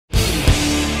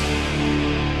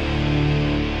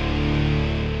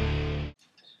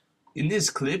In this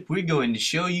clip, we're going to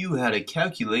show you how to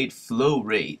calculate flow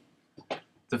rate.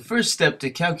 The first step to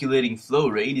calculating flow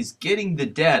rate is getting the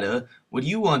data. What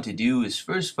you want to do is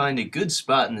first find a good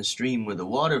spot in the stream where the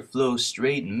water flows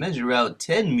straight and measure out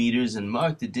 10 meters and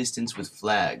mark the distance with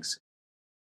flags.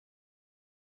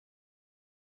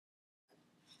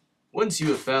 Once you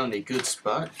have found a good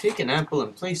spot, take an apple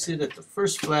and place it at the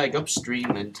first flag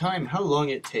upstream and time how long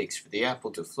it takes for the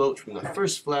apple to float from the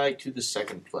first flag to the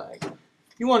second flag.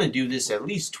 You want to do this at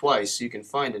least twice so you can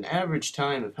find an average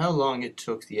time of how long it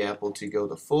took the apple to go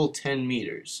the full 10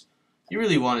 meters. You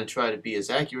really want to try to be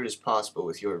as accurate as possible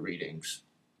with your readings.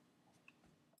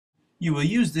 You will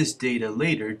use this data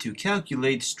later to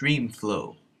calculate stream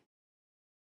flow.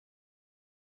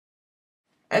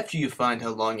 After you find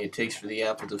how long it takes for the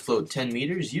apple to float 10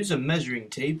 meters, use a measuring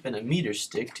tape and a meter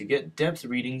stick to get depth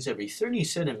readings every 30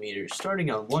 centimeters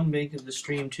starting on one bank of the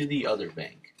stream to the other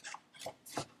bank.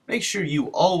 Make sure you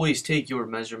always take your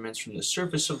measurements from the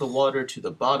surface of the water to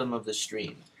the bottom of the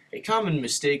stream. A common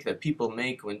mistake that people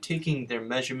make when taking their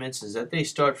measurements is that they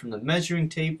start from the measuring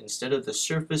tape instead of the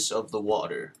surface of the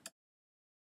water.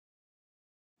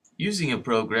 Using a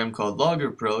program called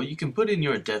Logger Pro, you can put in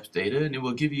your depth data and it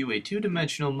will give you a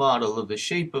two-dimensional model of the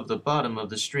shape of the bottom of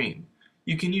the stream.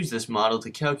 You can use this model to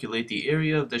calculate the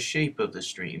area of the shape of the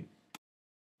stream.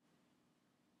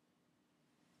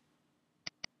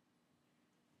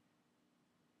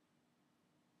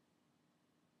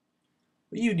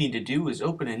 What you need to do is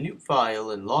open a new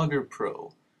file in Logger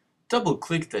Pro.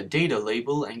 Double-click the data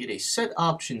label and get a Set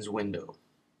Options window.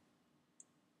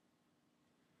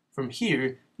 From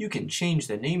here, you can change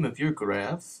the name of your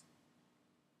graph,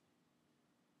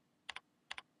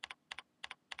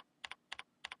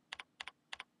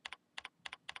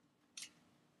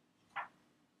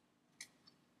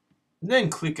 then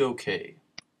click OK.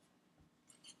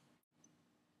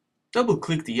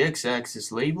 Double-click the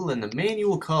X-axis label and the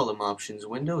Manual Column Options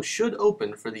window should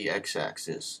open for the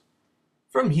X-axis.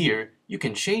 From here, you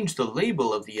can change the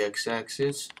label of the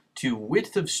X-axis to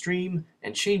width of stream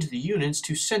and change the units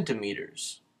to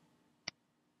centimeters.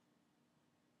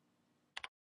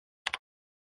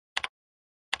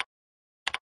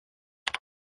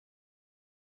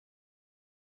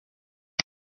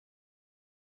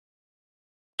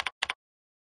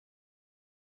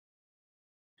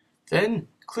 Then,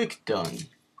 click Done.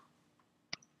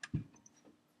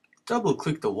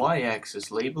 Double-click the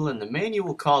Y-axis label and the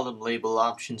Manual Column Label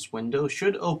Options window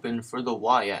should open for the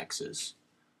Y-axis.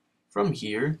 From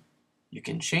here, you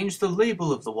can change the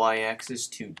label of the Y-axis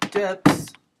to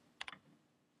depth,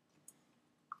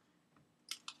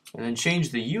 and then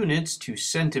change the units to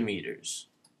centimeters.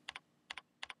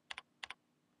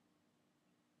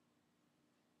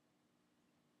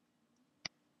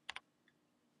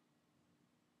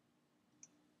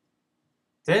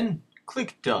 Then,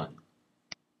 click Done.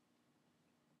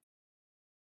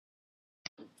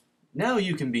 Now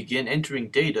you can begin entering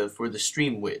data for the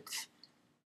stream width.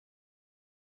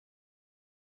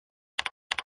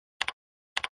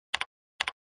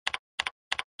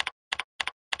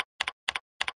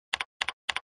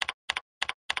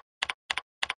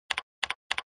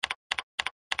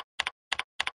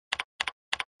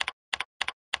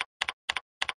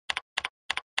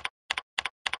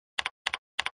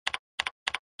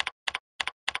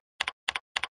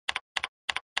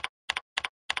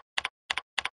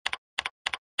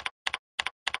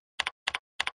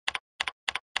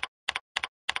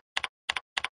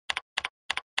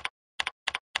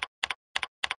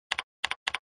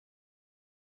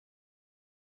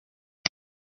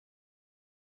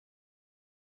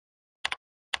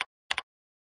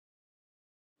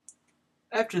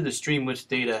 After the stream width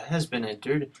data has been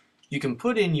entered, you can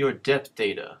put in your depth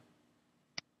data.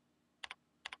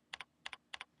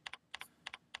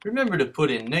 Remember to put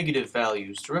in negative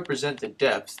values to represent the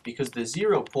depth because the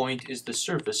 0 point is the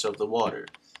surface of the water.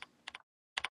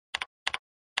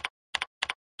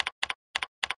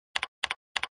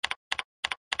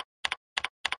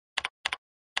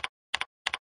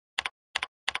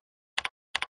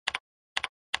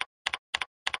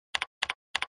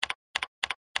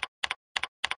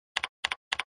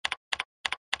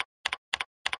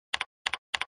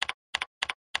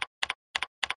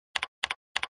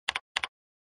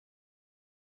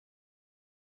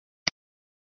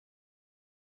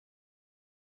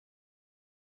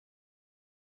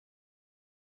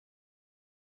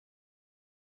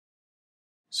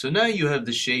 So now you have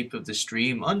the shape of the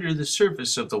stream under the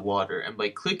surface of the water, and by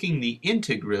clicking the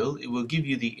integral, it will give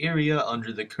you the area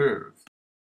under the curve.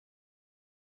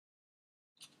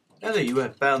 Now that you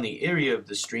have found the area of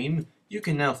the stream, You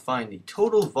can now find the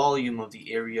total volume of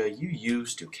the area you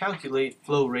used to calculate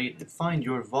flow rate and find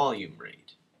your volume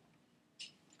rate.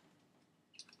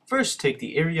 First, take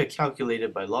the area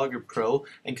calculated by Logger Pro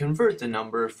and convert the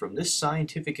number from this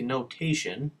scientific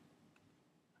notation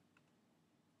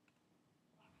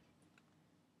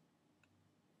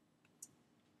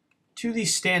to the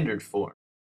standard form.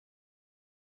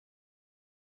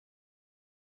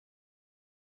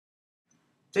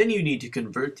 Then you need to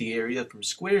convert the area from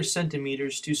square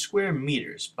centimeters to square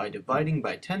meters by dividing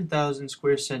by 10,000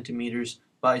 square centimeters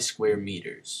by square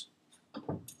meters.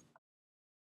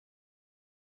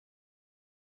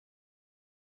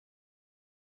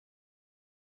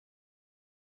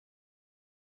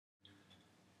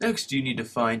 Next, you need to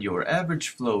find your average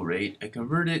flow rate and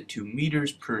convert it to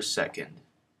meters per second.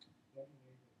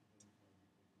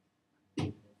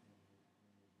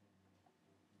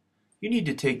 You need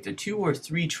to take the 2 or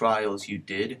 3 trials you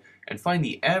did and find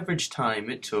the average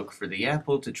time it took for the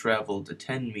apple to travel to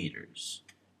 10 meters.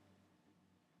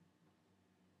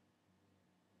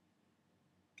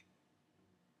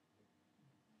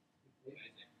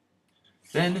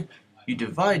 Then, you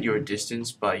divide your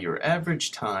distance by your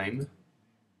average time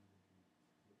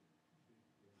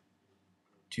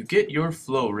to get your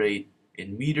flow rate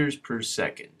in meters per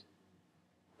second.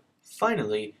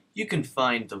 Finally, you can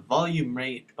find the volume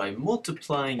rate by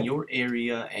multiplying your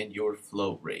area and your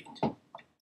flow rate.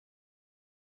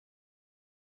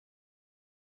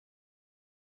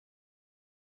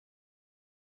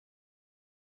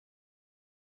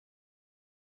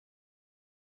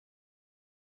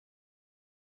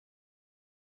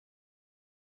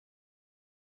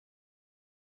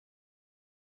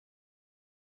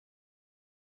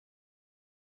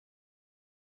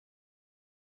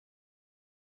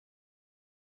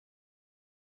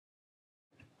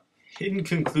 In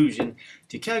conclusion,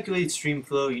 to calculate stream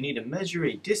flow, you need to measure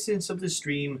a distance of the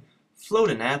stream, float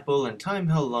an apple, and time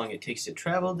how long it takes to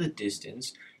travel the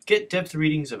distance, get depth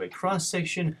readings of a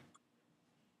cross-section,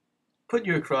 put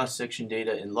your cross-section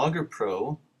data in Logger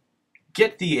Pro,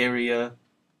 get the area,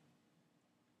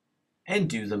 and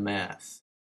do the math.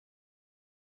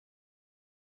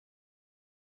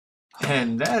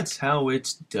 And that's how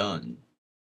it's done.